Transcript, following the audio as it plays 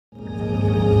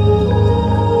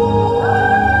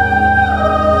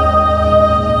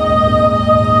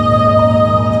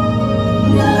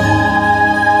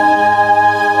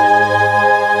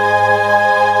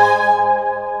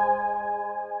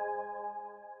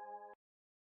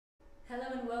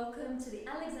welcome to the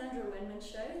Alexandra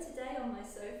Show. Today on my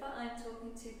sofa I'm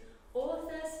talking to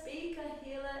author, speaker,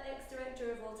 healer,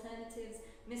 ex-director of alternatives,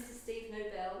 Mr. Steve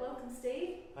Nobel. Welcome,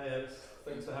 Steve. Hi Alex,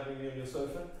 thanks for having me on your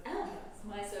sofa. Oh, it's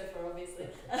my sofa obviously.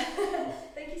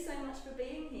 Thank you so much for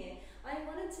being here. I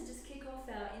wanted to just kick off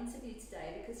our interview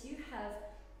today because you have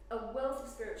a wealth of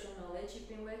spiritual knowledge. You've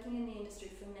been working in the industry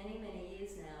for many, many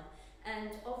years now.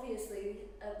 And obviously,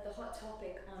 the hot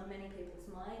topic on many people's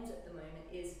minds at the moment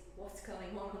is what's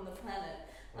going on the planet.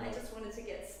 Right. I just wanted to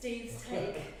get Steve's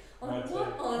take on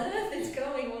what on earth is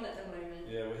going on at the moment.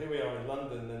 Yeah, well, here we are in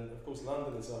London, and of course,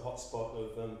 London is a hotspot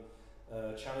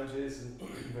of challenges and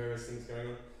various things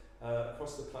going on.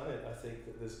 Across the planet, I think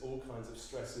that there's all kinds of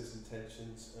stresses and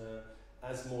tensions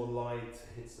as more light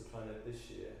hits the planet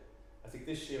this year. I think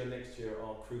this year and next year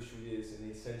are crucial years in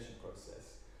the Ascension process.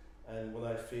 And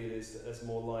what I feel is that as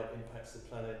more light impacts the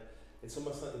planet, it's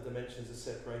almost like the dimensions are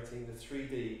separating. The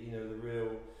 3D, you know, the real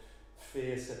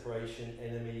fear, separation,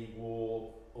 enemy,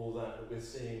 war, all that we're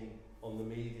seeing on the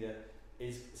media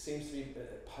seems to be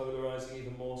polarizing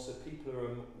even more. So people who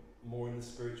are more in the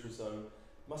spiritual zone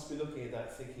must be looking at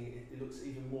that thinking it looks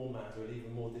even more matter and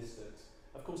even more distant.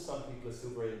 Of course, some people are still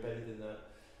very embedded in that.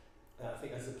 I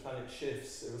think as the planet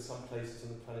shifts, there are some places on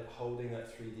the planet holding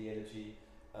that 3D energy,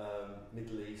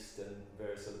 Middle East and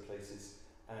various other places,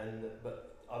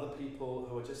 but other people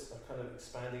who are just kind of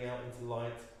expanding out into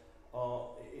light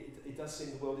it does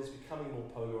seem the world is becoming more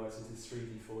polarized into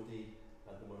 3D, 4D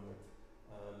at the moment.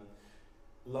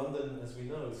 London, as we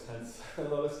know, has had a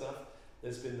lot of stuff.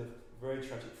 There's been a very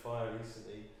tragic fire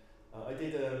recently. I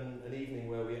did an evening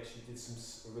where we actually did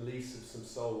a release of some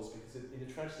souls, because in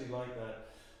a tragedy like that,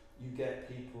 you get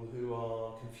people who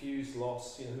are confused,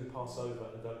 lost, you know, who pass over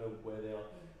and don't know where they are.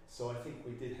 So I think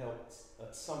we did help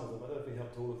some of them. I don't know if we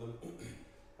helped all of them.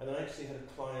 And I actually had a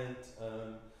client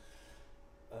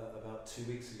about 2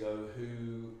 weeks ago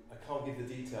who, I can't give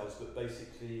the details, but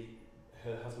basically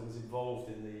her husband was involved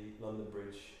in the London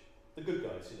Bridge. The good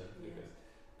guys, you know, the good guys.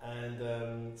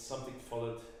 And something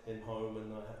followed him home,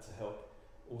 and I had to help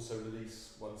also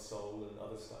release one soul and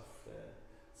other stuff there.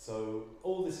 So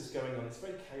all this is going on. It's a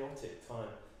very chaotic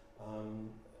time.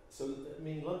 So I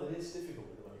mean, London is difficult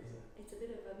at the moment, isn't it? It's a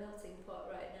bit of a melting pot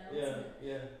right now, yeah, isn't it?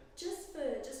 Yeah. Just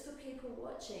for people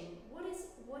watching, what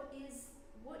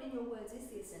in your words is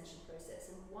the Ascension process,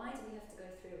 and why do we have to go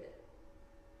through it?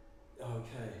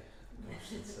 Okay.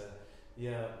 Gosh, it's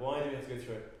why do we have to go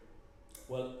through it?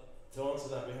 Well, to answer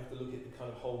that, we have to look at the kind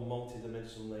of whole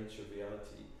multi-dimensional nature of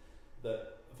reality.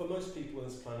 That for most people on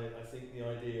this planet, I think the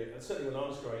idea, and certainly when I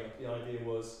was growing up, the idea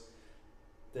was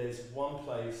there's one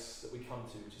place that we come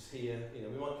to, which is here. You know,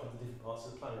 we might come to different parts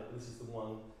of the planet, but this is the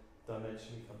one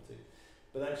dimension we come to.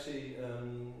 But actually,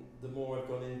 the more I've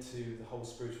gone into the whole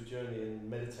spiritual journey and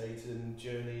meditated and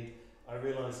journeyed, I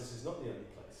realised this is not the only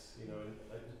place. You know,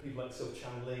 and people like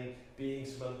self-channeling,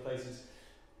 beings from other places.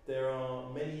 There are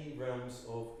many realms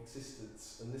of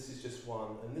existence, and this is just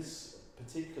one. And this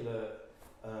particular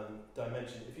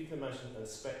dimension, if you can imagine a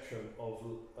spectrum of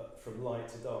from light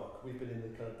to dark, we've been in the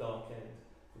kind of dark end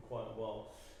for quite a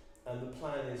while, and the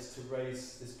plan is to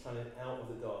raise this planet out of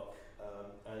the dark.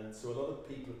 And so a lot of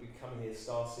people have been coming here,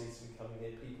 starseeds have been coming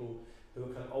here, people who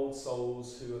are kind of old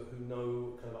souls who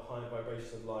know kind of a higher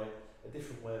vibration of light, a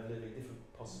different way of living, different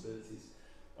possibilities,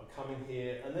 are coming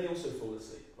here, and they also fall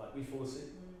asleep, like we fall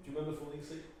asleep. Do you remember falling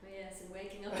asleep? Oh, yes, and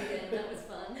waking up again, that was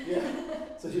fun.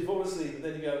 Yeah, so you fall asleep, and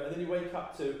then you go, and then you wake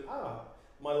up to,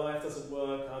 my life doesn't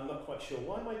work, I'm not quite sure,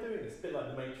 why am I doing this? A bit like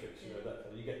the Matrix, you know, that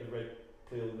kind of, you get the red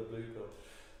pill and the blue pill,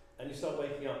 and you start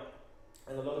waking up.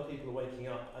 And a lot of people are waking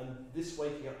up, and this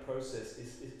waking up process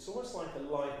it's almost like a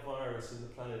light virus in the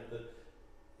planet that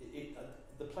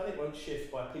the planet won't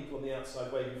shift by people on the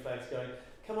outside waving flags going,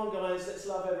 come on guys, let's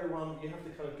love everyone. You have to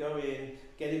kind of go in,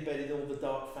 get embedded in all the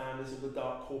dark families, all the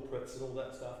dark corporates and all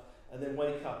that stuff, and then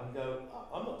wake up and go,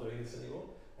 I'm not doing this anymore.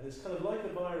 And it's kind of like a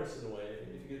virus in a way,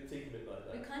 if you could think of it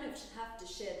like that. We kind of have to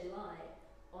shed light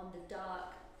on the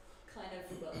dark kind of,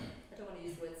 well, I don't want to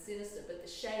use the word sinister, but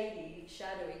the shady,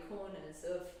 shadowy corners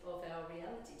of our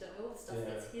reality. Don't know all the stuff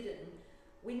that's hidden.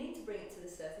 We need to bring it to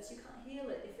the surface. You can't heal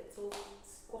it if it's all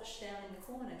squashed down in the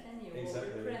corner, can you?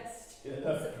 Exactly. Or repressed,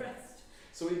 suppressed.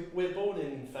 So we're born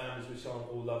in families which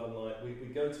aren't all love and light. We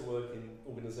go to work in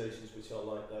organisations which are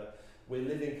like that. We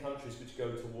live in countries which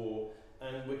go to war,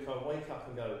 and we kind of wake up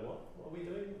and go, what are we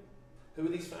doing? Who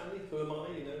are these families? Who am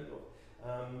I? You know.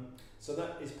 So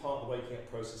that is part of the waking up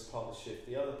process, part of the shift.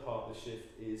 The other part of the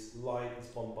shift is light is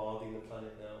bombarding the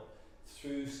planet now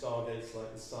through stargates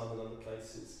like the sun and other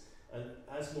places. And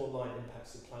as more light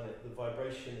impacts the planet, the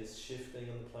vibration is shifting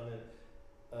on the planet.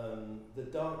 the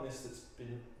darkness that's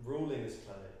been ruling this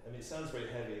planet. I mean, it sounds very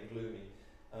heavy and gloomy.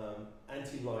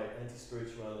 Anti-light,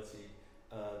 anti-spirituality,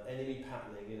 enemy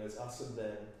patterning. You know, it's us and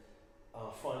them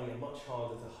are finding it much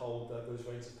harder to hold those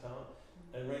reins of power.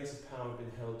 And reins of power have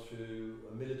been held through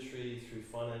military, through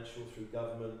financial, through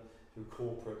government, through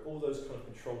corporate, all those kind of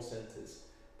control centres.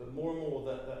 But more and more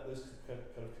those kind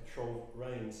of control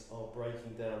reins are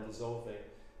breaking down, dissolving,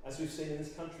 as we've seen in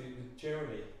this country with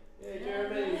Jeremy. Yeah,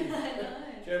 Jeremy!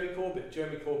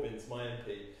 Jeremy Corbyn's my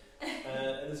MP.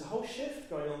 And there's a whole shift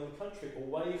going on in the country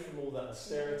away from all that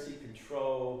austerity,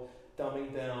 control,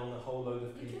 dumbing down a whole load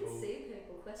of people. You can see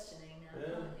people questioning now,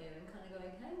 can't you? And kind of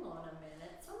going, hang on a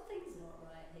minute, something's not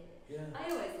right here. Yeah. I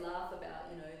always laugh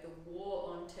about, the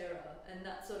war on terror and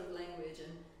that sort of language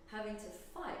and having to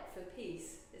fight for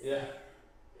peace. It's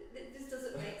this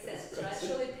doesn't make sense, right?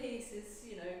 Surely peace is,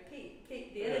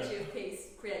 the energy of peace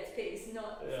creates peace,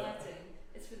 not fighting.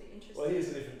 It's really interesting. Well, here's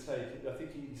a different take. I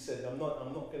think he said, I'm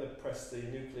not going to press the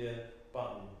nuclear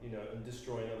button, and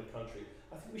destroy another country.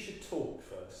 I think we should talk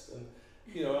first. And,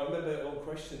 I remember on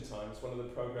Question Times, one of the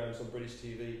programs on British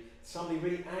TV, somebody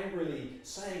really angrily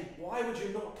saying, why would you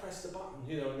not press the button?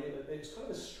 And it's kind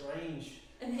of a strange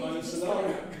kind of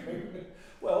scenario.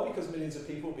 Well, because millions of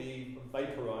people be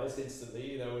vaporised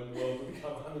instantly, and the world will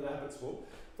become uninhabitable.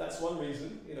 That's one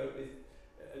reason,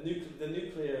 the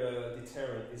nuclear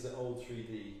deterrent is an old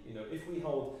 3D. If we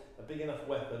hold a big enough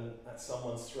weapon at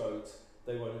someone's throat,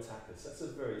 they won't attack us. That's a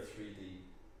very 3D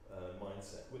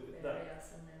mindset.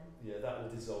 That will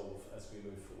dissolve as we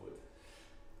move forward.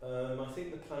 I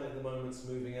think the planet at the moment's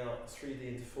moving out 3D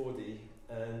into 4D,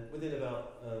 and within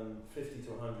about 50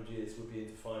 to 100 years we'll be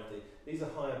into 5D. These are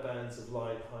higher bands of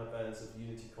light, higher bands of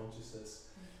unity consciousness.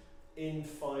 In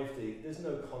 5D, there's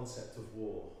no concept of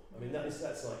war. I mean, that's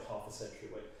like half a century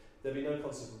away. There'll be no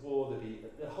concept of war, there'll be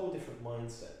a whole different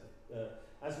mindset.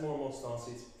 As more and more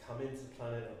starseeds come into the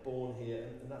planet, are born here,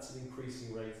 and that's an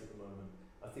increasing rate at the moment.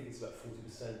 I think it's about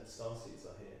 40% of starseeds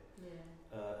are here.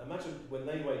 Yeah. Imagine when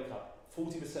they wake up,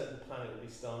 40% of the planet will be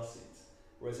starseeds,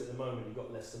 whereas at the moment you've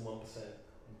got less than 1% on the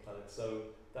planet. So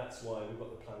that's why we've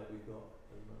got the planet we've got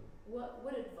at the moment.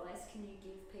 What advice can you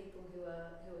give people who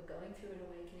are going through an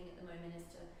awakening at the moment as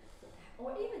to,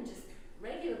 or even just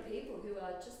regular people who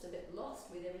are just a bit lost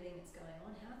with everything that's going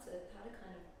on, how to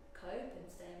kind of cope and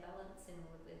stay in balance in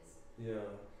all of this?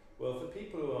 Yeah. Well, for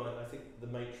people who are, I think the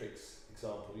Matrix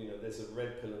example, there's a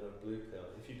red pill and a blue pill.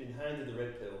 If you've been handed the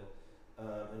red pill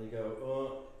and you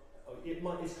go,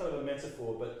 it's kind of a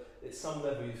metaphor, but at some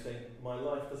level you think, my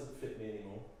life doesn't fit me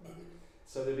anymore.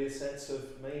 So there'll be a sense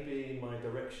of maybe my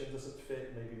direction doesn't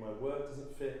fit, maybe my work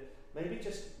doesn't fit, maybe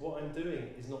just what I'm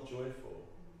doing is not joyful.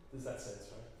 Does that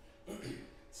sense, right?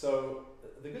 So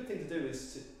the good thing to do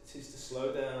is to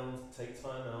slow down, take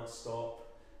time out, stop,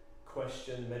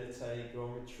 question, meditate, go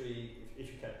on retreat if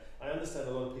you can. I understand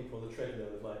a lot of people on the treadmill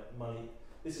with money.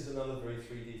 This is another very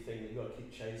 3D thing that you've got to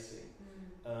keep chasing.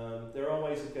 There are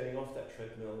ways of getting off that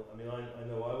treadmill. I mean, I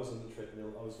know I was on the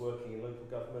treadmill. I was working in local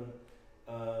government.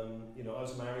 I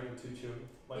was married with 2 children.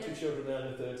 My 2 children are now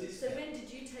in their 30s. So when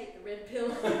did you take the red pill?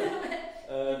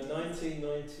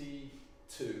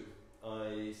 1992,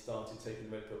 I started taking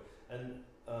the red pill. And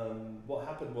what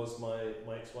happened was my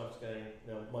ex-wife was going,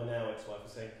 my now ex-wife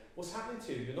was saying, what's happening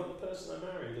to you? You're not the person I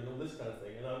married and all this kind of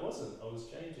thing. And I wasn't. I was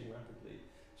changing rapidly.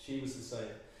 She was the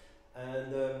same.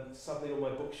 And suddenly all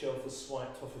my bookshelf was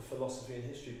swiped off of philosophy and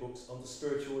history books onto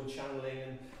spiritual and channeling,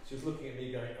 and she was looking at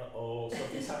me going, uh-oh,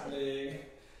 something's happening.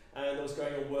 And I was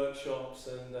going on workshops,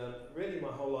 and really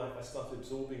my whole life I started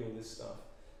absorbing all this stuff.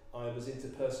 I was into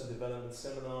personal development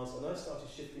seminars, and I started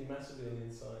shifting massively on the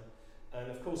inside.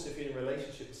 And of course, if you're in a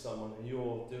relationship with someone and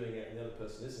you're doing it and the other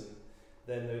person isn't,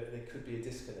 then there could be a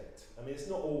disconnect. I mean, it's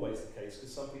not always the case,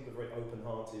 because some people are very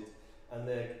open-hearted, and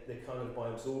they're kind of by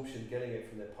absorption getting it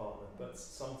from their partner, but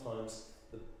sometimes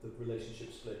the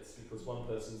relationship splits because one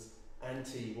person's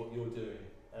anti what you're doing,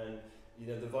 and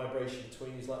the vibration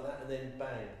between you is like that, and then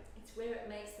bang. It's where it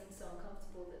makes them so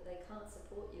uncomfortable that they can't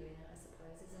support you in it, I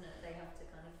suppose, isn't it? They have to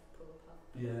kind of pull apart,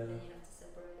 and then you have to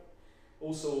separate.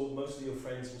 Also, most of your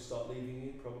friends will start leaving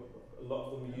you, probably. A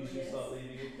lot of them usually start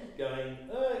leaving you, going,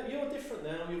 you're different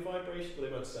now, your vibration, well,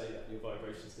 they won't say that, your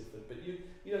vibration's different, but you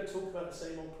don't talk about the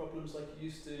same old problems like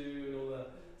you used to and all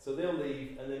that. So they'll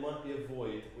leave, and there might be a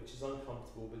void, which is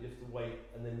uncomfortable, but you have to wait,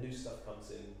 and then new stuff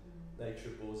comes in.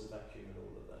 Nature abhors a vacuum and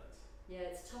all of that. Yeah,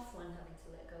 it's a tough one having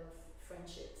to let go of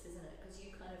friendships, isn't it? Because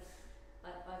you kind of,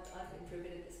 I've been through a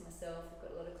bit of this myself. I've got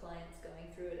a lot of clients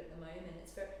going through it at the moment.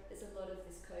 There's a lot of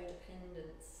this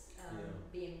codependence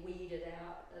being weeded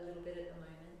out a little bit at the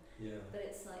moment. Yeah. But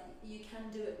it's like you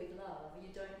can do it with love. You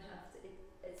don't have to.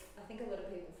 I think a lot of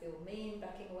people feel mean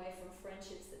backing away from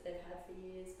friendships that they've had for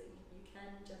years, but you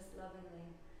can just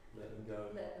lovingly let them go.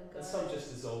 Let them go. And some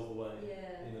just dissolve away.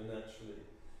 Yeah. Naturally.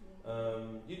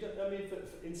 Yeah. You don't. I mean,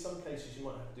 in some cases, you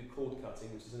might have to do cord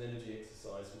cutting, which is an energy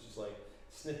exercise, which is like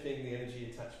snipping the energy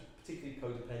attachment, particularly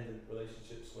codependent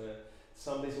relationships, where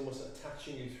somebody's almost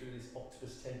attaching you through these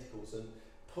octopus tentacles and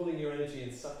pulling your energy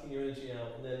and sucking your energy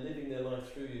out, and they're living their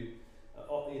life through you.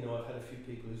 I've had a few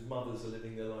people whose mothers are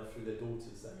living their life through their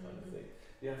daughters, that kind of thing.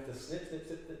 You have to snip.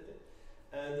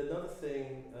 And another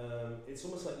thing, it's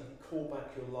almost like you can call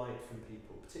back your light from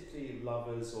people, particularly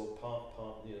lovers or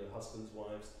husbands,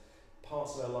 wives.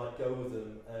 Parts of our light go with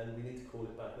them, and we need to call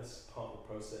it back. That's part of the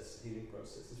process, healing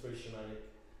process. It's a very shamanic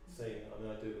thing. I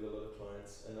mean, I do it with a lot of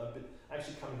clients, and I've been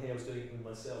actually coming here. I was doing it with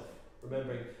myself,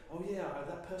 remembering, oh yeah,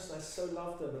 that person, I so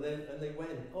loved them, and they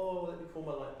went, oh, let me call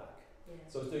my light back. Yeah.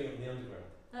 So I was doing it in the underground.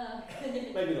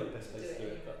 Okay. Maybe not the best place to do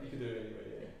it, but you can do it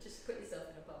anyway. Yeah. Just put yourself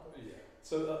in a bubble. Yeah.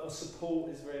 So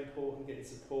support is very important. Getting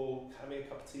support, having a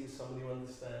cup of tea with someone who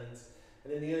understands.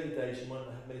 And in the early days, you might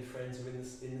not have many friends who are in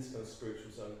this kind of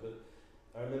spiritual zone. But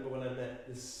I remember when I met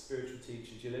this spiritual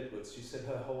teacher, Jill Edwards. She said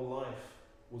her whole life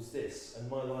was this, and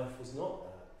my life was not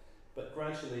that. But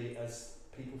gradually, as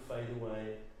people fade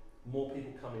away, more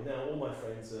people come in. Now, all my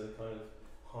friends are kind of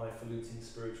highfalutin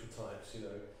spiritual types,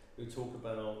 who talk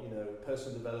about,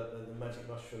 personal development and magic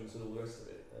mushrooms and all the rest of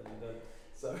it. And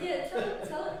so yeah,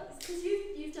 tell us, because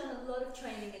you've done a lot of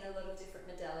training in a lot of different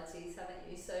modalities, haven't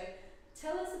you? So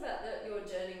tell us about your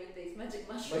journey with these magic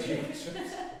mushrooms. Magic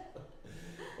mushrooms.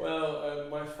 Well,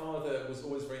 my father was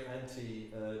always very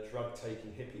anti-drug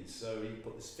taking hippies, so he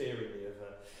put this fear in me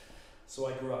so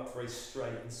I grew up very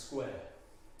straight and square.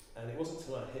 And it wasn't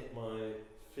until I hit my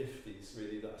 50s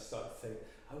really that I started to think,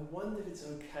 I wonder if it's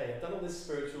okay. I've done all this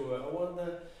spiritual work. I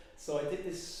wonder. So I did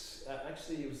this.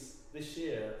 Actually, it was this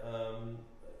year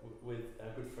with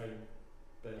our good friend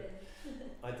Ben.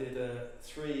 I did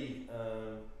 3,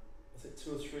 I think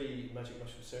 2 or 3 magic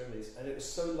mushroom ceremonies, and it was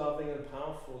so loving and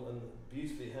powerful and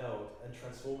beautifully held and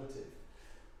transformative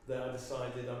that I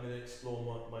decided I'm going to explore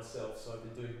myself. So I've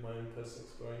been doing my own personal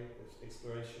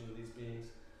exploration with these beings.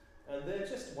 And they're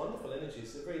just wonderful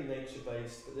energies. They're very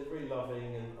nature-based, but they're very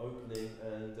loving and opening.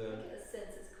 And I get a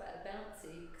sense it's quite a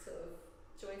bouncy, sort of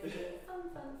joyful,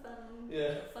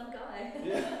 fun guy.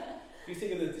 Yeah. If you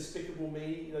think of the Despicable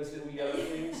Me, those little yellow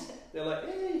things, they're like,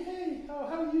 hey, how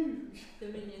are you? The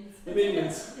minions. The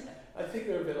minions. I think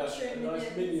they're a bit like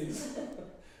nice minions.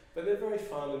 But they're very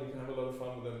fun, and you can have a lot of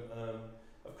fun with them.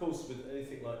 Of course, with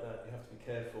anything like that, you have to be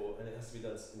careful, and it has to be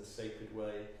done in a sacred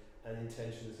way, and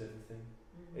intention is everything.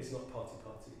 It's not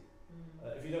party.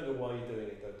 If you don't know why you're doing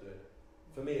it, don't do it.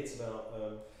 For me, it's about,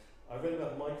 I read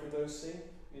about microdosing.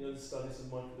 The studies of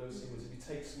microdosing was if you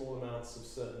take small amounts of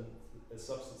certain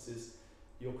substances,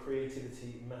 your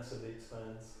creativity massively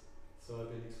expands. So I've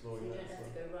been exploring that. So you don't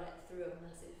have to go right through a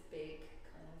massive, big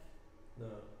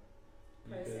kind of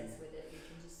process with it. You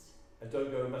can just... And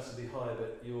don't go massively high,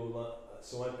 but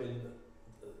so I've been,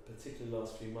 particularly the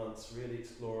last few months, really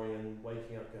exploring and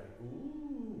waking up going,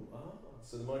 ooh,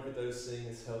 So the microdosing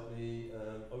has helped me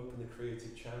open the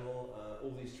creative channel.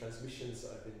 All these transmissions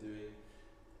that I've been doing,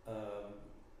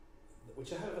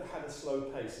 which I haven't had a slow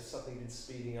pace. It's something been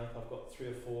speeding up. I've got 3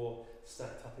 or 4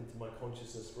 stacked up into my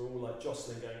consciousness. We're all like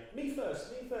jostling, going, me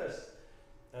first.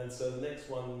 And so the next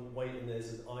one waiting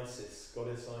there's an Isis,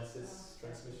 goddess Isis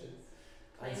transmission.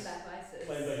 Claim back Isis.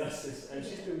 Claim back Isis. And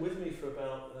she's been with me for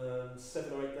about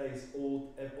 7 or 8 days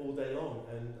all day long.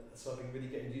 And so I've been really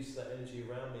getting used to that energy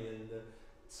around me. And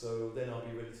so then I'll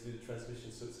be ready to do the transmission.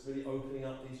 So it's really opening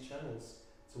up these channels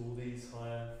to all these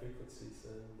higher frequencies.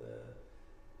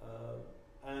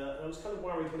 And I was kind of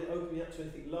worried when it opened me up to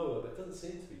anything lower, but it doesn't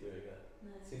seem to be doing that.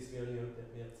 No. It seems to be only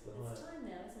opening me up to the higher. It's time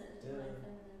now, isn't it? The divine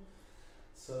feminine.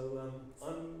 So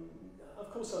of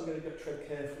course I'm going to tread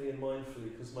carefully and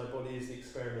mindfully, because my body is the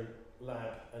experiment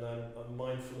lab, and I'm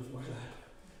mindful of my lab.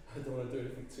 I don't want to do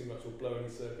anything too much or blow any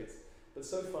circuits. But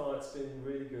so far it's been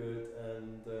really good,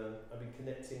 and I've been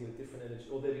connecting with different energies,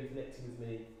 or they've been connecting with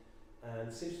me, and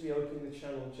it seems to be opening the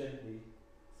channel gently.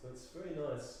 So it's very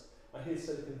nice. I hear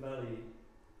Silicon Valley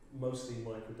mostly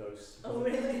microdose. Oh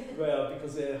really? Well,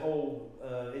 because their whole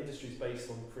industry is based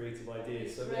on creative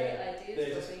ideas. So great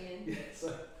ideas dropping in. Yeah,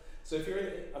 so if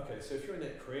you're in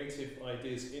that creative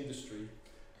ideas industry,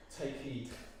 take heed.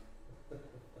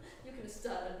 You're going to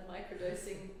start a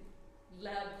microdosing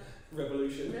lab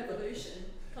revolution.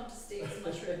 Come to Steve's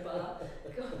mushroom bar.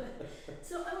 God.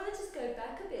 So I want to just go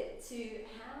back a bit to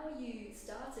how you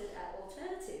started at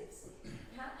Alternatives.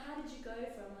 how did you go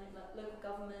from like local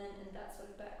government and that sort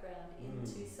of background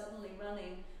into suddenly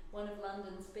running one of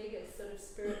London's biggest sort of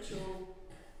spiritual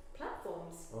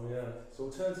platforms? Oh yeah, so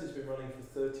Alternative's been running for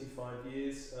 35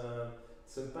 years.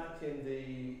 So back in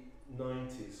the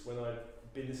 90s, when I'd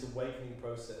been this awakening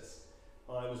process,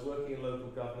 I was working in local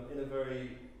government in a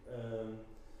very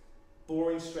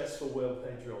boring, stressful,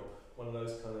 well-paid job, one of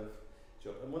those kind of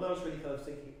jobs. And when I was really kind of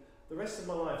thinking, the rest of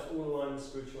my life's all aligned with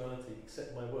spirituality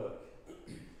except my work.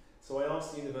 So I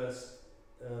asked the universe,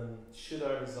 should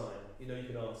I resign? You know, you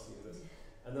can ask the universe.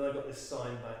 And then I got this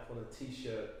sign back on a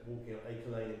t-shirt walking up Acre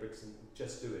Lane in Brixton,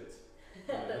 just do it.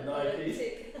 The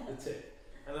tick. The tick.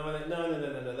 And I went, no, I'm not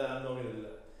going to do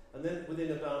that. And then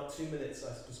within about 2 minutes,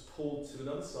 I was pulled to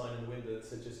another sign in the window that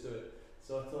said, just do it.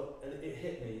 So I thought, and it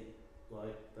hit me,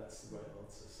 like, that's the right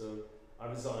answer. So I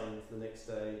resigned the next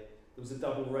day. There was a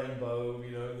double rainbow,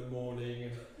 you know, in the morning.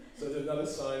 And so there's another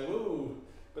sign, woo!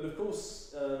 But of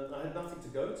course, I had nothing to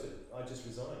go to. I just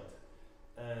resigned.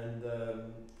 And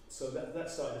so that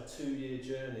started a 2-year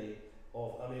journey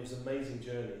of, I mean, it was an amazing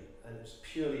journey. And it was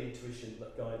purely intuition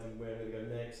guiding where I'm going to go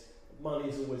next. Money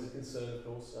is always a concern, of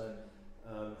course. I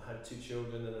had 2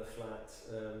 children and a flat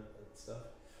and stuff.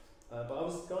 But I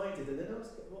was guided, and then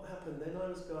what happened? Then I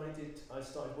was guided. I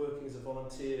started working as a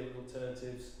volunteer with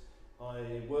Alternatives.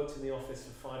 I worked in the office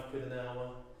for £5 an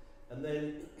hour, and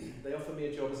then they offered me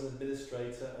a job as an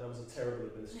administrator, and I was a terrible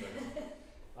administrator.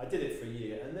 I did it for a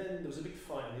year, and then there was a big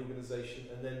fight in the organisation,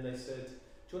 and then they said,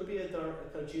 "Do you want to be a kind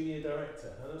of junior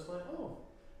director?" And I was like, "Oh,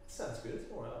 that sounds good.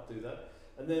 All right, I'll do that."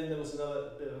 And then there was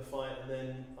another bit of a fight, and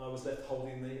then I was left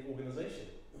holding the organisation.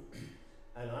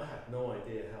 And I had no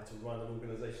idea how to run an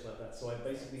organisation like that, so I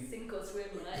basically... Sink or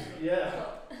swim, right? Yeah.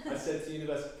 I said to the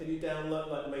university, can you download,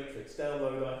 like the Matrix,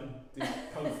 download, I can do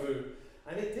Kung Fu.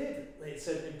 And it did. It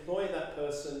said, employ that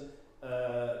person,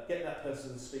 get that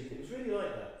person to speak. It was really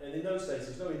like that. And in those days, there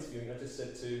was no interviewing. I just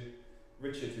said to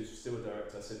Richard, who's still a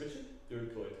director, I said, Richard, you're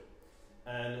employed.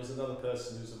 And there was another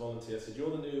person who's a volunteer. I said,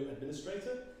 you're the new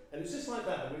administrator? And it was just like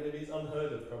that. I mean, it's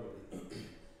unheard of, probably.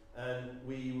 And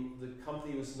the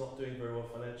company was not doing very well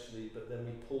financially, but then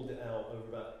we pulled it out over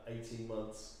about 18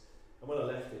 months. And when I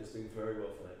left, it was doing very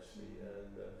well financially.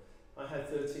 And I had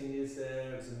 13 years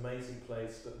there. It was an amazing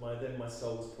place, but then my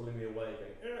soul was pulling me away,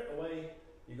 going, away,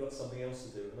 you got something else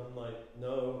to do. And I'm like,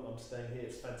 no, I'm staying here.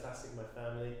 It's fantastic, my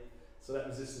family. So that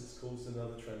resistance caused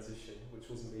another transition, which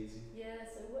wasn't easy. Yeah,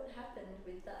 so what happened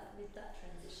with that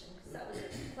transition? Because that was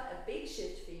quite a big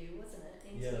shift for you, wasn't it,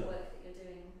 into the work that you're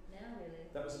doing now, really?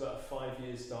 That was about 5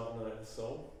 years dark night of the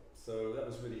soul, so that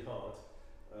was really hard.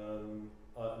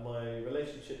 My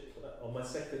relationship, my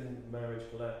second marriage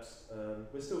collapsed.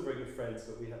 We're still very good friends,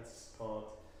 but we had to part.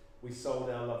 We sold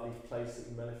our lovely place that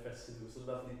we manifested. It was a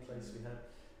lovely place we had.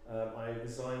 I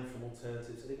resigned from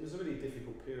Alternatives, and it was a really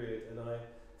difficult period, and I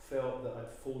felt that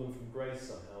I'd fallen from grace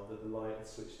somehow, that the light had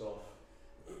switched off.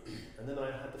 And then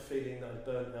I had the feeling that I'd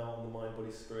burnt out on the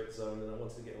mind-body-spirit zone, and I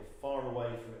wanted to get as far away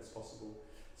from it as possible.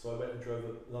 So I went and drove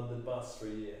a London bus for a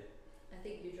year. I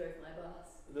think you drove my bus.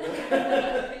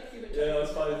 Yeah, I was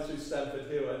flying through Stamford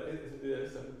Hill, and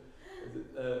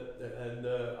I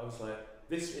was like,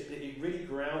 it really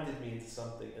grounded me into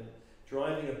something. And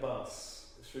driving a bus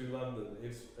through London,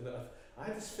 I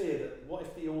had this fear that what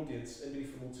if the audience, anybody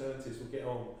from Alternatives, would get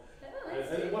on?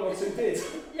 And one or two did.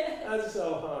 Yeah. I was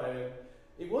so high.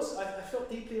 I felt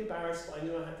deeply embarrassed, but I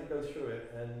knew I had to go through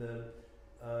it. And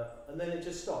then it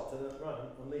just stopped. And right,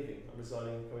 I'm leaving. I'm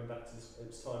resigning, coming back to this. It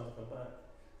was time to come back.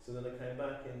 So then I came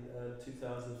back in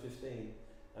 2015,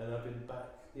 and I've been back,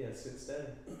 since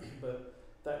then. But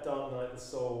that dark night of the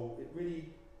soul, it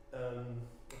really,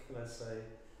 what can I say?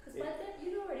 Because by then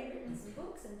you'd already written some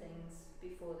books and things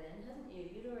before then, hadn't you?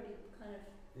 You'd already kind of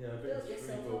built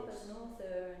yourself up as an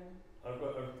author. And I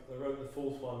wrote the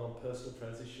 4th one on personal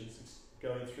transitions. It's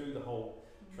going through the whole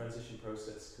transition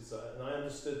process, and I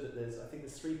understood that there's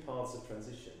 3 paths of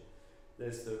transition.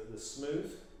 There's the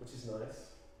smooth, which is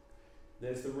nice.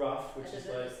 There's the rough, which is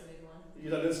like... Smooth one. You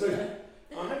don't know the smooth?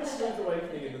 I had a smooth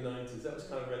awakening in the 90s. That was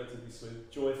kind of relatively smooth,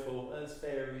 joyful, and it's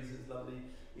fairies, it's lovely,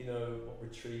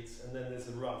 retreats. And then there's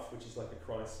the rough, which is like a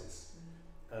crisis.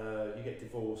 You get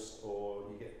divorced, or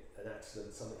you get an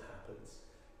accident, something happens.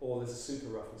 Or there's a super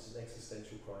rough, which is an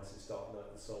existential crisis, dark night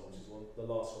of the soul, which is the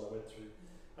last one I went through.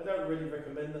 I don't really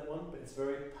recommend that one, but it's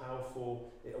very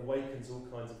powerful. It awakens all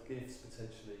kinds of gifts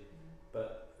potentially,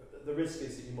 but the risk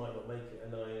is that you might not make it.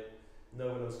 And I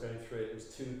know when I was going through it, there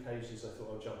was 2 occasions I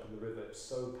thought I'd jump in the river. It was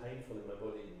so painful in my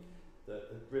body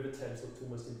that the River Thames looked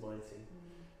almost inviting.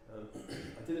 I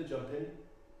didn't jump in,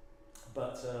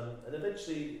 but and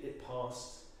eventually it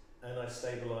passed. and I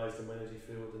stabilised in my energy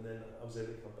field, and then I was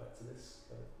able to come back to this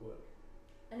kind of work.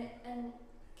 And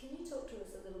can you talk to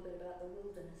us a little bit about the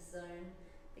wilderness zone?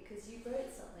 Because you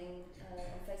wrote something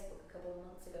on Facebook a couple of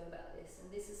months ago about this, and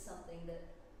this is something that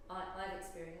I've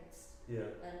experienced,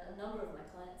 and a number of my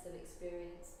clients have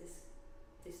experienced this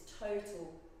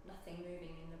total nothing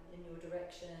moving in your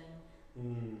direction.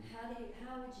 How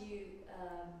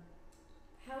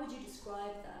would you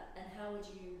describe that, and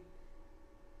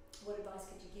what advice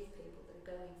could you give people that are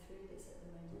going through this at the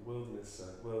moment? The wilderness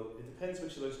zone. Well, it depends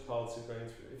which of those paths you're going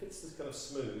through. If it's this kind of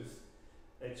smooth,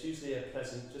 it's usually a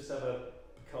pleasant, just have a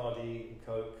Bacardi and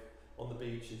Coke on the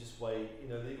beach and just wait. You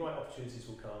know, the right opportunities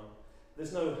will come.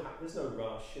 There's no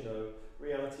rush. You know,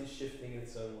 reality is shifting in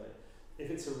its own way. If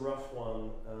it's a rough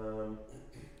one, and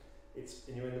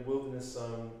you're in the wilderness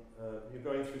zone, you're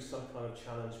going through some kind of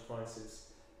challenge,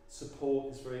 crisis.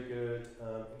 Support is very good.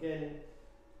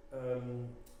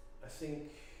 I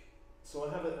think so.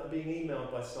 I'm being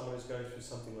emailed by someone who's going through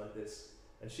something like this,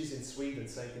 and she's in Sweden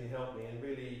saying, "Can you help me?" And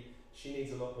really, she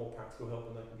needs a lot more practical help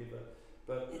than I can give her.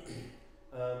 But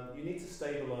you need to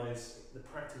stabilise the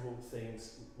practical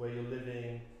things where you're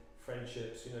living,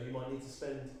 friendships. You know, you might need to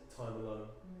spend time alone.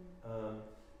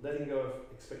 Letting go of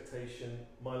expectation.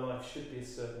 My life should be a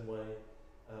certain way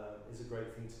is a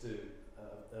great thing to do.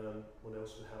 What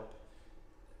else would help?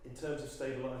 In terms of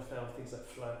stabilising, I found things like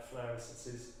flower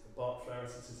essences, bark flower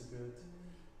essences are good.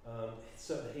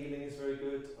 Certain healing is very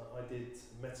good. I did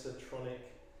metatronic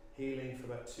healing for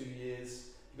about 2 years.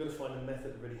 You've got to find a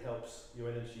method that really helps your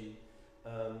energy.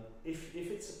 If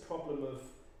it's a problem of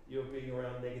you're being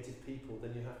around negative people,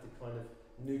 then you have to kind of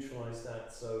neutralise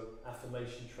that. So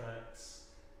affirmation tracks,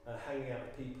 hanging out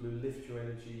with people who lift your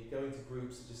energy, going to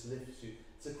groups that just lift you.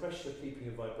 It's a question of keeping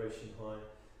your vibration high.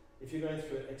 If you're going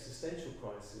through an existential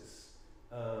crisis,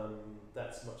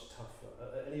 that's much tougher.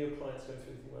 Any of your clients going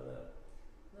through anything like that?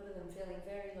 A lot of them feeling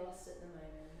very lost at the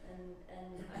moment,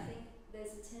 and I think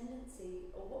there's a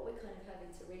tendency, or what we're kind of having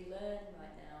to relearn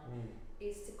right now,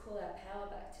 is to call our power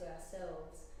back to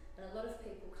ourselves. And a lot of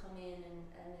people come in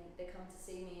and they come to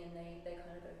see me and they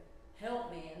kind of go,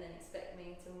 help me, and then expect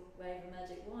me to wave a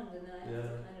magic wand, and then I have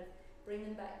to kind of bring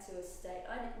them back to a state.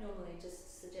 I normally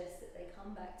just suggest that they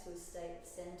come back to a state of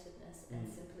centeredness and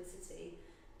simplicity.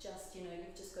 Just, you know,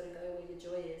 you've just got to go where your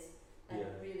joy is and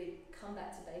really come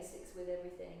back to basics with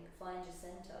everything, find your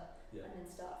center, and then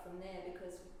start from there.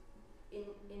 Because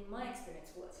in my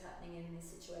experience, what's happening in this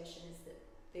situation is that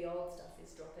the old stuff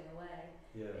is dropping away.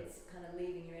 It's kind of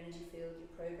leaving your energy field,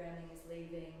 your programming is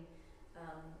leaving,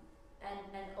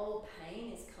 and old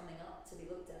pain is coming up to be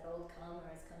looked at, old karma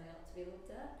is coming up to be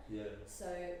looked at. So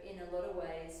in a lot of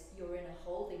ways, you're in a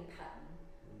holding pattern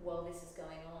while this is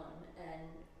going on, and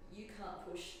you can't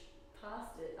push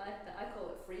past it. I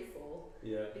call it free fall,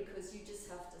 because you just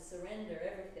have to surrender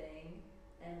everything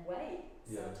and wait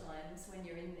sometimes when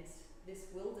you're in this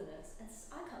wilderness. And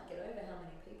I can't get over how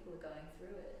many people are going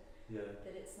through it.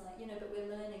 That it's like, you know, but we're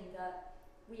learning that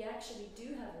we actually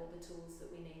do have all the tools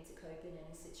that we need to cope in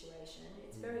any situation.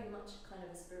 It's very much kind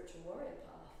of a spiritual warrior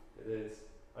path. It is.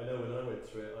 I know when I went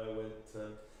through it,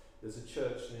 there's a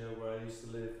church near where I used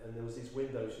to live, and there was these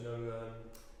windows, you know,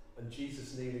 and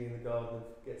Jesus kneeling in the Garden of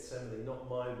Gethsemane, not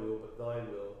my will, but thy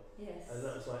will. Yes. And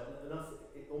that was like nothing,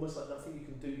 almost like nothing you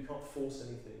can do, you can't force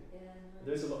anything. No.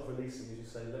 There's a lot of releasing, as you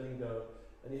say, letting go,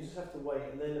 and you just have to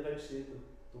wait, and then eventually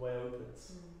the way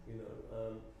opens, you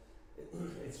know.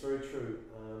 It's very true.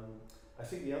 I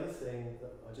think the other thing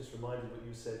that I just reminded what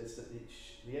you said is that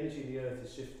the energy in the earth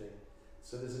is shifting.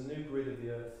 So there's a new grid of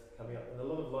the earth coming up, and a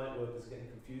lot of light workers are getting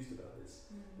confused about this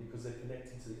because they're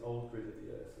connecting to the old grid of the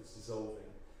earth that's dissolving.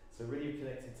 So really you're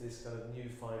connecting to this kind of new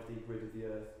 5D grid of the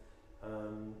earth.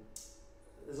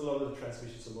 There's a lot of the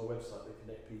transmissions on my website that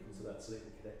connect people to that so they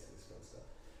can connect to this kind of stuff.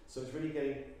 So it's really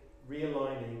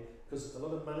realigning, because a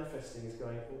lot of manifesting is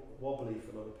going wobbly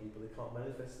for a lot of people. They can't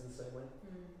manifest in the same way.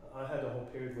 I had a whole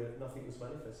period where nothing was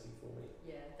manifesting for me.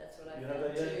 Yeah, that's what I You found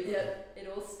have that, too. It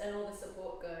all the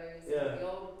support goes.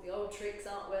 The old tricks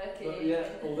aren't working.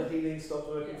 But all the healing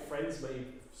stopped working. Friends maybe,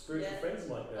 spiritual friends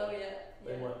might go.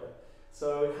 They might go.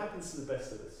 So it happens to the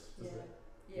best of us, doesn't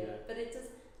it? But it does.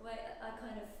 I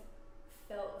kind of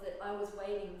felt that I was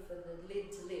waiting for the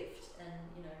lid to lift, and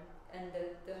you know, and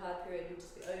the hard period would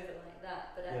just be over like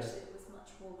that. But actually, it was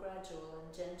much more gradual and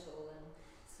gentle, and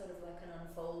sort of like an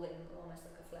unfolding, almost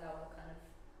like a flower kind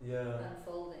of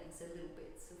unfolding. So little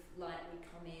bits of light would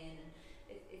come in, and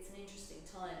it's an interesting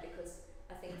time, because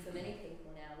I think for many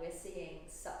people now we're seeing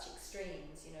such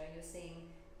extremes. You know, you're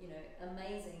seeing, you know,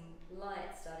 amazing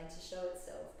light starting to show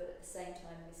itself, but at the same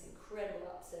time this incredible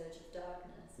upsurge of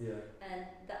darkness. And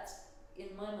that's,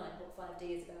 in my mind, what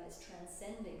 5D is about, is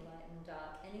transcending light and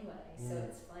dark anyway. So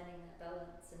it's finding that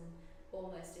balance, and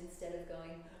almost instead of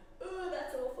going, oh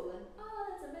that's awful and oh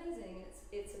that's amazing,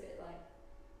 it's a bit like,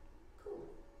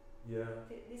 cool. Yeah.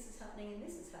 This is happening and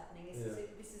this is happening.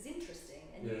 This is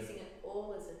interesting, and using it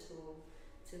all as a tool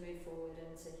to move forward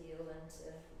and to heal and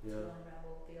to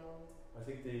unravel the old. I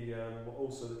think the what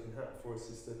also that can happen for us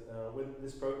is that when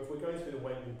if we're going through an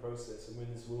awakening process and we're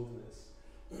in this wilderness,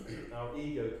 our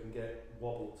ego can get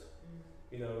wobbled.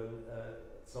 You know, and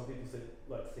some people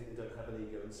like to think they don't have an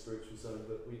ego in the spiritual zone,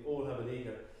 but we all have an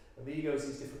ego. And the ego is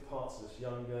these different parts of us: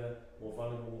 younger, more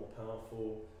vulnerable, more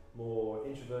powerful, more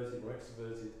introverted, more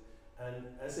extroverted. And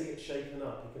as they get shaken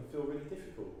up, it can feel really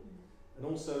difficult. And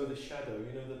also the shadow,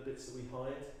 you know, the bits that we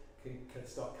hide can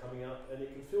start coming up, and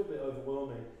it can feel a bit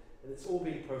overwhelming. And it's all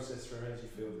being processed through our energy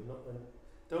field. And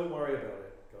don't worry about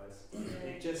it, guys.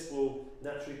 It just will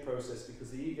naturally process, because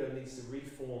the ego needs to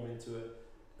reform into a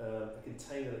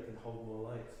container that can hold more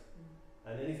light.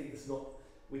 And anything that's not,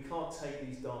 we can't take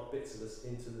these dark bits of us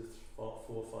into the 4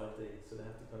 or 5D, so they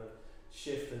have to kind of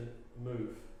shift and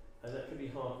move. And that can be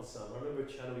hard for some. I remember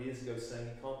a channel years ago saying,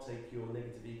 you can't take your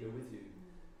negative ego with you.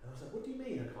 And I was like, what do you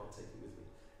mean I can't take it with me?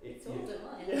 It's all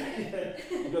divine.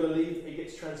 You've got to leave, it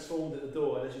gets transformed at the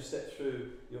door, and as you step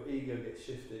through, your ego gets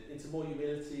shifted into more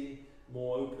humility,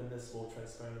 more openness, more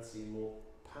transparency, more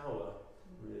power,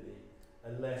 really,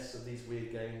 and less of these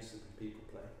weird games that people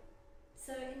play.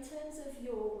 So in terms of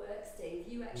your work, Steve,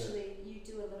 you actually you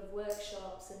do a lot of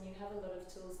workshops, and you have a lot of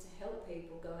tools to help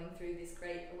people going through this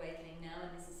great awakening now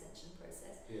and this ascension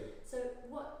process. Yeah. So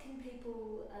what can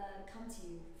people come to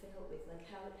you for help with? Like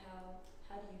how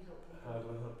do you help people? How do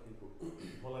I help people?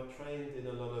 Well, I've trained in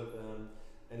a lot of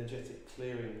energetic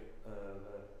clearing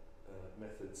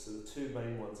methods. So the two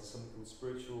main ones are something called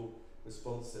spiritual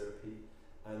response therapy,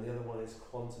 and the other one is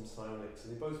quantum psionics.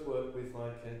 And they both work with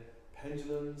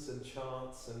pendulums and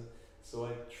charts, and so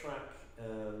I track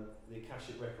the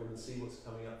Akashic record and see what's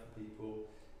coming up for people,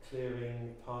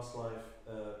 clearing past life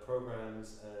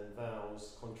programs and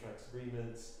vows, contracts,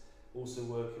 agreements. Also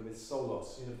working with soul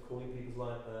loss, you know, calling people's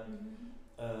life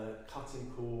back,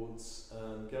 cutting cords,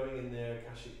 going in there,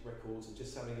 Akashic records, and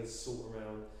just having a sort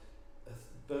around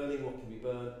burning what can be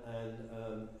burnt,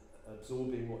 and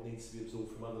absorbing what needs to be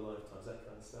absorbed from other lifetimes, that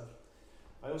kind of stuff.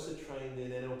 I also trained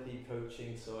in NLP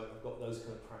coaching, so I've got those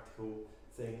kind of practical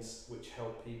things which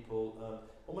help people,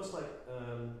 almost like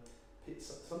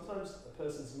sometimes a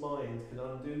person's mind can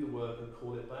undo the work and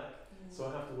call it back. So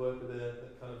I have to work with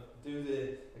do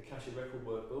the Akashic record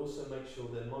work, but also make sure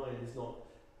their mind is not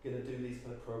going to do these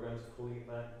kind of programs of calling it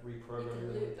back, reprogramming. You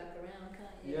can loop back around,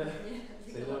 can't you?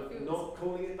 Yeah. So not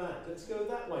calling it back. Let's go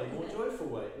that way, more joyful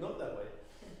way, not that way.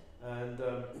 And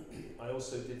I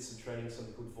also did some training,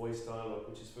 something called voice dialogue,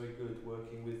 which is very good,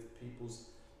 working with people's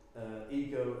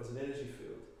ego as an energy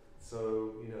field.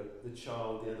 So, you know, the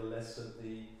child, the adolescent,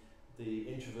 the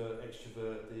introvert,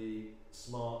 extrovert, the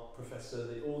smart professor,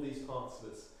 all these parts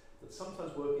of us that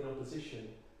sometimes work in opposition.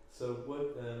 So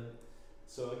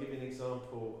so I'll give you an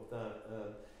example of that.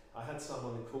 I had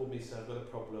someone who called me and said, I've got a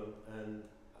problem, and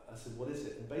I said, what is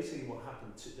it? And basically what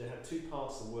happened, they had two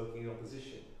parts of them working in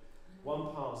opposition.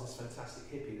 One part was this fantastic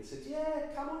hippie that said,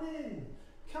 yeah, come on in,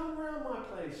 come around my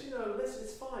place, you know,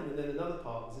 it's fine. And then another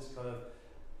part was this kind of,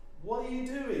 what are you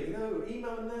doing? You know,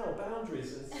 email now,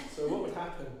 boundaries. And so what would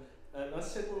happen? And I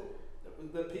said, well,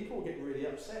 that people would get really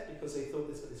upset because they thought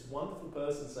this wonderful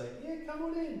person saying, yeah, come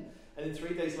on in. And then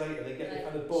 3 days later they get the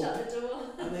kind of bump. Shut the door.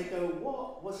 And they go,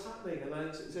 what's happening? And I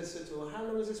just said to her, well, how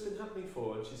long has this been happening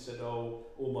for? And she said, oh,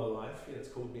 all my life. You know, it's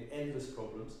caused me endless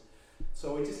problems.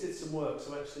 So we just did some work.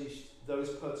 So actually those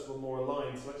parts were more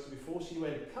aligned. So actually before she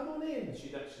went, come on in,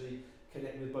 she'd actually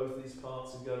connect with both of these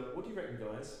parts and go, what do you reckon,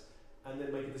 guys? And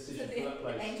then make a decision for that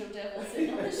place. The angel devil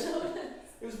sitting on the shoulders.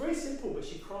 It was very simple, but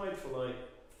she cried for like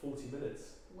 40 minutes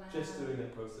just doing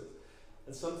that process.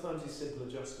 And sometimes these simple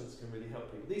adjustments can really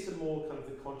help people. These are more kind of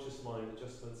the conscious mind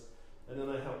adjustments. And then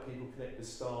I help people connect with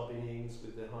star beings,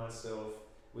 with their higher self,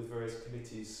 with various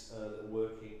committees that are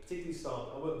working, particularly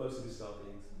I work mostly with star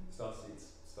beings, star seeds,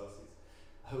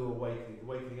 who are awakening, the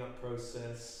wakening up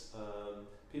process,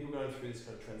 people going through this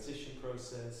kind of transition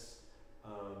process.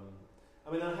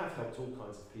 I mean, I have helped all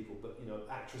kinds of people, but you know,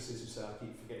 actresses who say I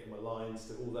keep forgetting my lines,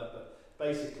 to all that, but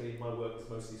basically my work is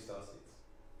mostly star seeds.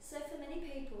 So for many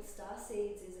people, star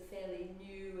seeds is a fairly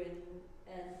new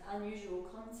and unusual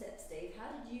concept, Steve.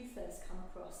 How did you first come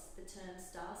across the term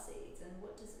star seeds, and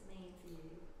what does it mean for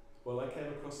you? Well, I came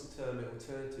across the term in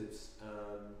alternatives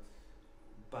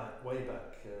way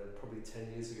back, probably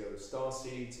 10 years ago. Star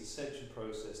seeds, Ascension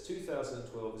process,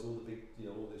 2012 is all the big, you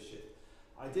know, all this shit.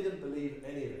 I didn't believe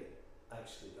any of it.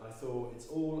 actually. I thought it's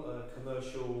all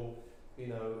commercial, you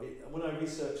know. When I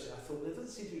researched it, I thought there doesn't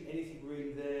seem to be anything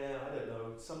really there. I don't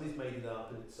know, somebody's made it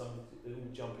up and it's all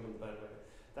jumping on the bandwagon.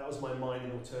 That was my mind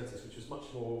in alternatives, which was much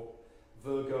more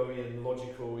Virgoian,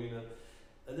 logical, you know.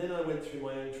 And then I went through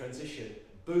my own transition.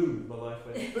 Boom, my life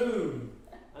went boom.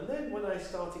 And then when I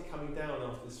started coming down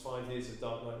after this 5 years of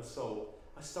Dark Night of the Soul,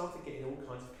 I started getting all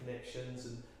kinds of connections,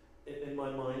 and in my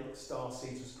mind,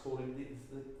 starseeds was calling,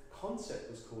 the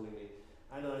concept was calling me,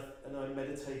 and I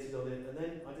meditated on it, and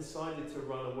then I decided to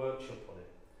run a workshop on it,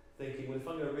 thinking, well, if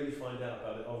I'm going to really find out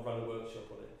about it, I'll run a workshop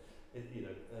on it, you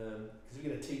know, because if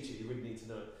you're going to teach it, you really need to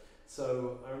know it.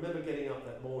 So I remember getting up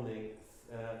that morning,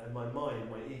 and my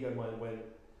ego mind went,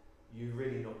 you're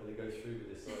really not going to go through with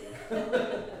this, are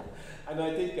you? And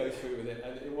I did go through with it,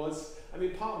 and it was, I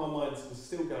mean, part of my mind was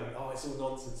still going, oh, it's all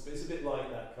nonsense, but it's a bit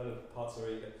like that kind of parts of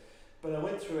our ego. But I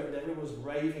went through it and everyone was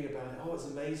raving about it, oh, it's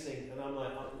amazing, and I'm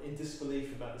like, I'm in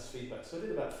disbelief about this feedback. So I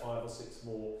did about 5 or 6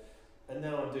 more, and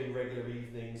now I'm doing regular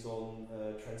evenings on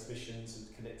transmissions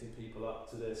and connecting people up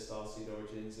to their starseed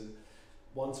origins, and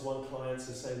one-to-one clients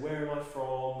are saying, where am I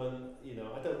from? And, you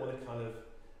know, I don't want to kind of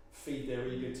feed their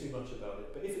ego too much about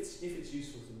it, but if it's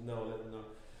useful to them know, I'll let them know.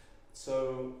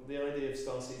 So the idea of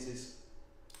starseeds is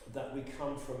that we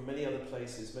come from many other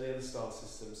places, many other star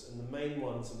systems, and the main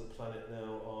ones on the planet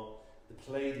now are the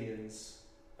Pleiadians,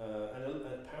 and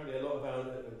apparently a lot of our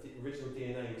original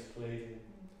DNA was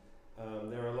Pleiadian.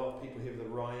 There are a lot of people here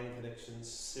with Orion connections,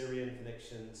 Syrian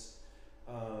connections,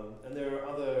 and there are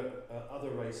other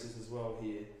races as well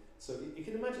here. So you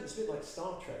can imagine it's a bit like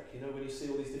Star Trek, you know, when you see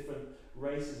all these different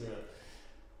races around.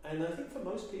 And I think for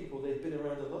most people, they've been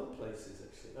around a lot of places,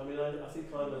 actually. I mean, I think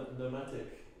I'm a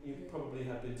nomadic. You probably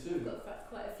have been too. I've got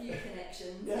quite a few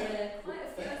connections. Yeah. Quite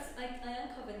a few. I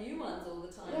uncover new ones all the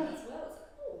time as well. It's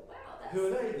like, oh wow, that's. Who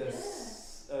are they?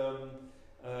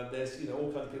 There's you know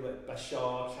all kinds of people like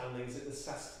Bashar channeling. Is it the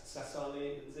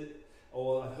Sasani? Is it?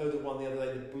 Or I heard of one the other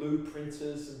day, the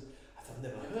blueprinters, and I've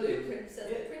never heard of it. Blueprint says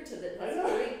the printer that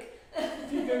has Greek.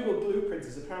 If you Google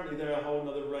blueprinters, apparently they're a whole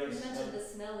other race. Imagine the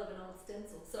smell of an old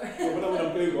stencil. Sorry. Well, when I went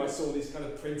on Google, I saw these kind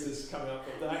of printers coming up,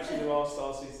 but actually there are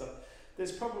starseed stuff.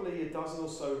 There's probably a dozen or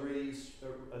so really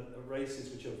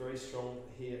races which are very strong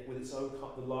here with its own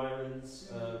the Lyrans.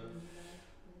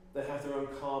 They have their own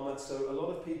karma. So a lot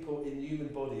of people in human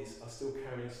bodies are still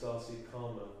carrying starseed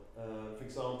karma. For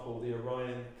example, the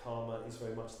Orion karma is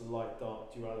very much the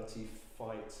light-dark duality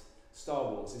fight. Star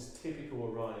Wars is typical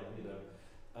Orion, you know,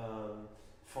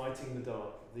 fighting the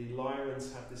dark. The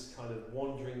Lyrans have this kind of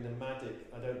wandering,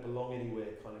 nomadic, I don't belong anywhere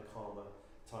kind of karma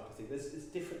type of thing. There's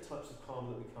different types of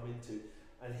karma that we come into,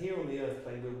 and here on the Earth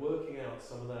plane we're working out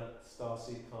some of that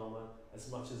starseed karma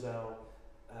as much as our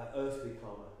earthly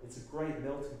karma. It's a great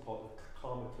melting pot of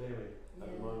karma clearing at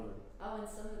the moment. Oh, and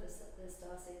some of the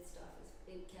starseed stuff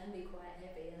it can be quite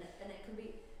heavy, and it can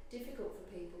be difficult for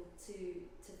people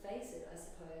to face it, I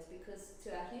suppose, because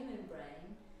to our human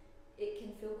brain it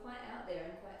can feel quite out there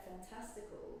and quite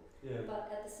fantastical. Yeah. But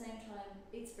at the same time,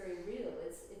 it's very real.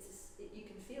 You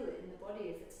can feel it in the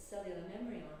body if it's a cellular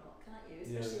memory or not, can't you?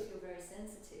 Especially if you're very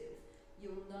sensitive,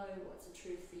 you'll know what's a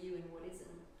truth for you and what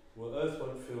isn't. Well, Earth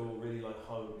won't feel really like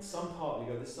home. Some part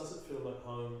we go, this doesn't feel like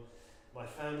home. My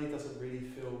family doesn't really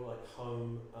feel like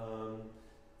home.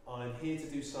 I'm here to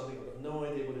do something. I've got no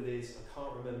idea what it is. I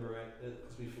can't remember it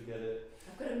because we forget it.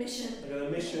 I've got a mission. I've got a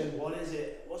mission. What is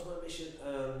it? What's my mission?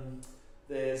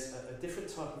 There's a different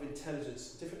type of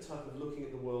intelligence, a different type of looking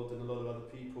at the world than a lot of other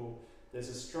people. There's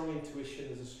a strong intuition,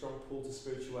 there's a strong pull to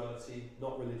spirituality,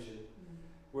 not religion.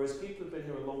 Whereas people who've been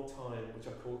here a long time, which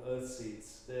I call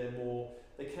earthseeds,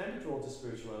 they can be drawn to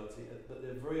spirituality, but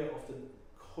they're very often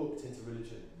hooked into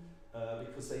religion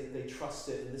because they trust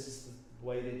it, and this is the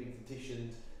way they've been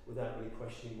conditioned without really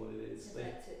questioning what it is.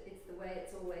 It's the way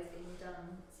it's always been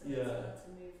done, so yeah. it's hard to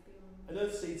move beyond. And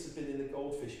earthseeds have been in the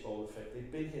goldfish bowl effect.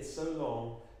 They've been here so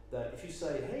long that if you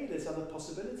say, hey, there's other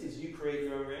possibilities, you create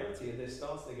your own reality, and they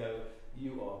start to go,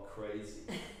 you are crazy.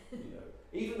 You know,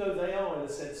 even though they are in a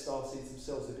sense starseeds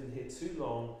themselves, they've been here too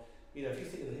long. You know, if you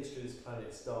think of the history of this planet,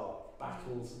 it's dark,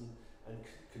 battles and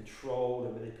control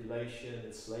and manipulation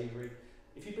and slavery.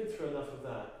 If you've been through enough of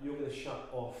that, you're going to shut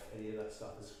off any of that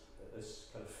stuff as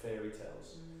kind of fairy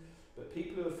tales. But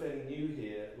people who are fairly new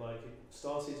here, like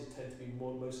starseeds tend to be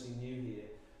mostly new here,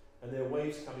 and there are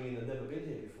waves coming in that have never been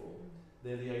here before.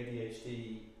 They're the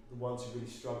ADHD, the ones who really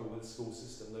struggle with the school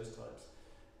system, those types.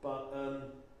 But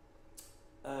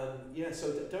so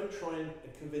don't try and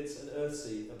convince an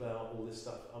earthseed about all this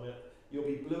stuff. I mean, you'll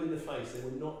be blue in the face. They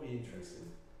will not be interested.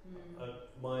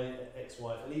 My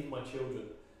ex-wife and even my children,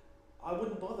 I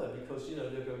wouldn't bother because they'll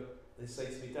go. they say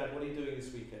to me, Dad, what are you doing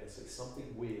this weekend? I say, something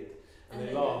weird. And they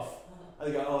they laugh. go, "Oh." And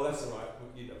they go, oh, that's all right.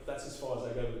 You know, that's as far as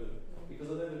I go with them. Because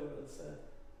I know they won't understand.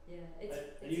 Yeah,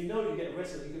 And you know you get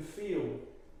resonant, you can feel,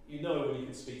 you know when you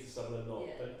can speak to someone or not,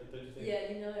 Yeah. don't you think?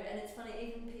 Yeah, you know, and it's funny,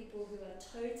 even people who are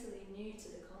totally new to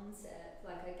the concept,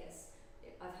 like I guess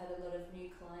I've had a lot of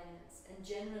new clients, and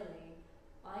generally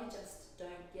I just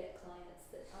don't get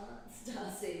clients that aren't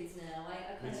starseeds now.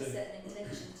 I kind of set an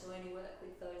intention to only work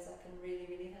with those I can really,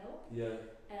 really help. Yeah.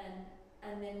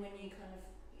 And then when you kind of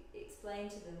explain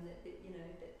to them that you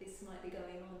know that this might be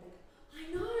going on, they go, I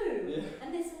know. Yeah.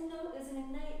 And there's an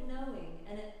innate knowing,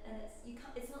 and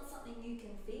it's not something you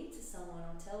can feed to someone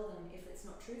or tell them if it's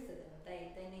not true for them.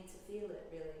 They need to feel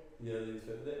it, really. Yeah,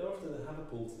 they often have a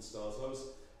pull to the stars. I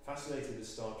was fascinated with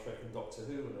Star Trek and Doctor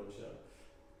Who when I was young.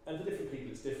 And for different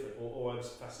people it's different. Or I was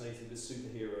fascinated with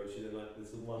superheroes, you know, like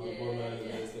there's the Wonder Woman and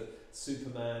there's the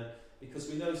Superman, because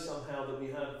we know somehow that we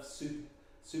have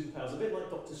superpowers, a bit like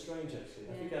Doctor Strange actually.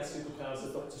 I think our superpowers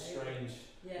are Doctor Strange.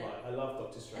 Yeah. Like, I love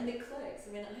Doctor Strange. And the cloaks,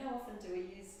 I mean, how often do we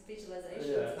use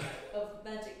visualizations of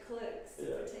magic cloaks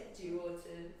to protect you or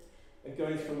to... And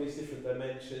going through all these different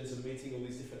dimensions and meeting all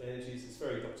these different energies, it's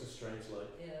very Doctor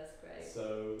Strange-like. Yeah, that's great.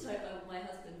 So my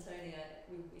husband Tony,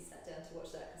 we sat down to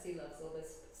watch that because he loves all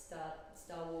this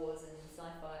Star Wars and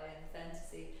sci-fi and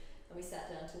fantasy, and we sat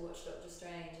down to watch Doctor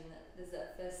Strange, and there's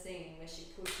that first scene where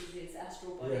she pushes his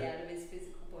astral body out of his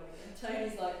physical body, and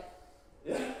Tony's like,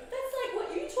 that's like what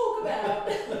you talk about.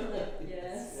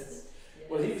 Yes.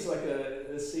 Well, he was like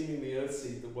a seemingly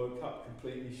earthseed that woke up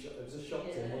completely shocked. It was a shock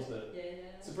to him, wasn't it?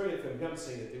 Yeah. It's a brilliant film. If you haven't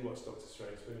seen it, do watch Doctor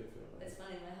Strange. Brilliant film. It's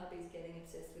funny, my hubby's getting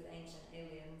obsessed with Ancient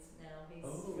Aliens now. He's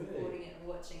really? recording it and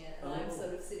watching it, and I'm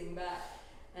sort of sitting back.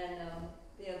 And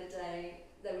the other day,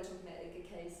 they were talking about Edgar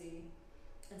Casey,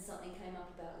 and something came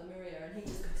up about Lemuria, and he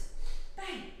just goes,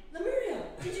 "Bang, Lemuria!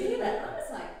 Did you hear that?" And I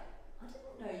was like, I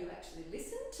didn't know you actually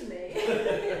listened to me.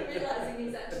 Realising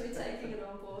he's actually taking it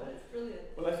on board. It's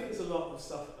brilliant. Well, I think there's a lot of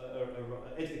stuff.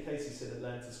 Edgar Casey said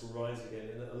Atlantis will rise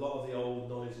again, and a lot of the old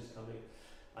knowledge is coming.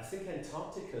 I think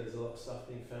Antarctica, there's a lot of stuff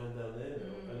being found down there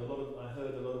now, and I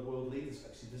heard a lot of world leaders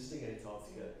actually visiting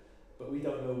Antarctica, but we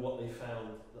don't know what they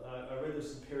found. I read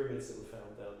there's some pyramids that were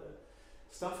found down there.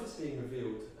 Stuff is being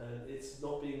revealed, and it's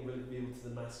not being revealed to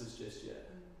the masses just yet.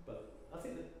 But I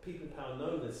think that people in power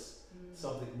know there's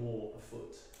something more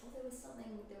afoot. Well, there was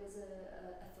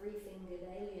a three-fingered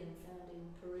alien found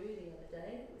in Peru the other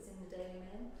day. It was in the Daily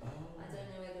Mail. I don't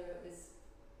know whether it was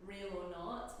real or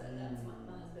not, but that's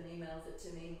my husband emails it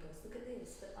to me and goes, "Look at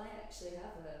this." But I actually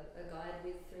have a guide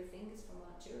with three fingers from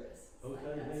Arcturus.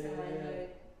 That's how I know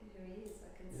who he is. I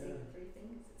can see the three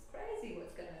fingers. It's crazy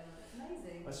what's going on. It's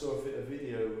amazing. I saw a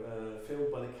video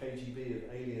filmed by the KGB of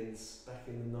aliens back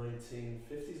in the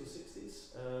 1950s or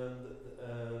 60s.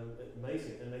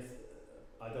 Amazing, and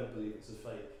I don't believe it's a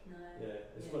fake. No.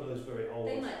 Yeah, it's one of those very old.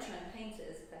 They might try and paint it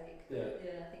as fake. But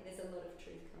I think there's a lot of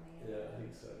truth coming out. Yeah, I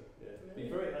think so. Yeah,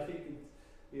 I think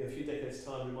in a few decades'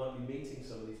 time we might be meeting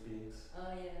some of these beings.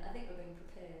 Oh yeah, I think we're being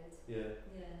prepared. Yeah.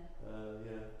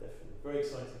 Definitely. Very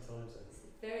exciting times. It's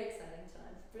very exciting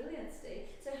times. Brilliant, Steve.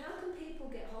 So how can people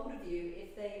get hold of you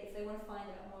if they want to find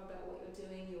out more about what you're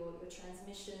doing, your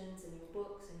transmissions and your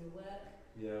books and your work?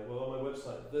 Yeah, well, on my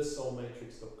website,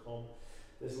 thesoulmatrix.com,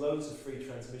 there's loads of free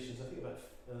transmissions. I think about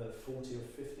 40 or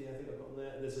 50. I think I've got on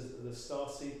there. There's the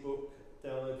Starseed book,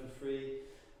 download for free.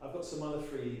 I've got some other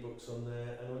free ebooks on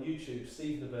there, and on YouTube,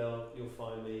 Steve Nobel, you'll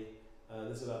find me.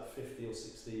 There's about 50 or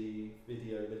 60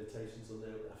 video meditations on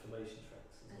there with affirmation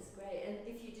tracks. That's great. And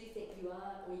if you do think you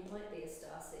are, or you might be a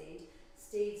starseed,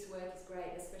 Steve's work is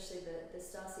great, especially the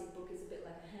Starseed book is a bit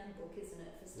like a handbook, isn't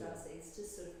it, for starseeds, to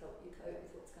sort of help you cope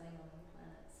with what's going on the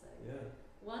planet. So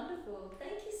wonderful.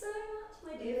 Thank you so much,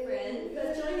 my dear friend,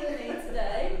 for joining me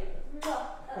today.